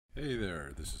Hey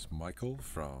there, this is Michael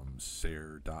from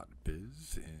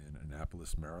Serr.biz in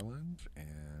Annapolis, Maryland,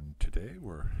 and today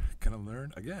we're going to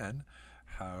learn again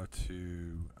how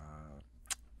to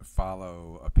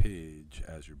follow a page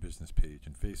as your business page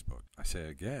in Facebook. I say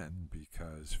again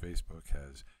because Facebook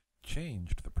has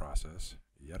changed the process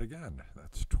yet again.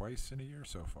 That's twice in a year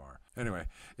so far. Anyway,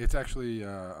 it's actually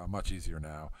much easier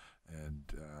now,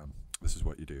 and this is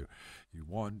what you do. You,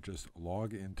 just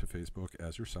log into Facebook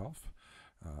as yourself.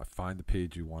 Find the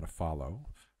page you want to follow.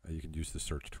 You can use the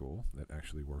search tool that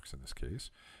actually works in this case.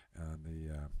 And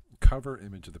the cover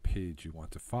image of the page you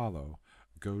want to follow,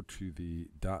 go to the ...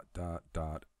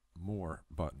 more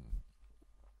button.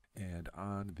 And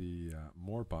on the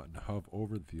more button, hover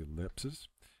over the ellipses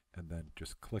and then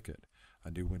just click it. A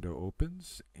new window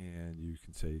opens and you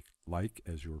can say like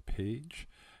as your page.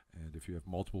 And if you have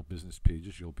multiple business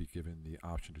pages, you'll be given the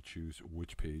option to choose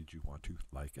which page you want to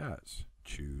like as.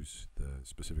 Choose the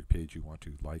specific page you want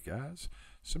to like as,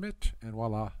 submit, and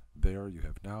voila, there you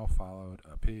have now followed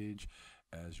a page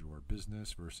as your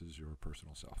business versus your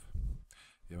personal self.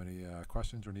 If you have any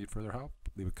questions or need further help,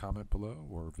 leave a comment below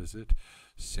or visit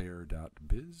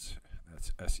Serr.biz.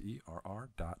 That's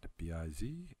Serr.biz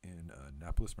in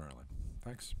Annapolis, Maryland.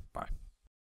 Thanks. Bye.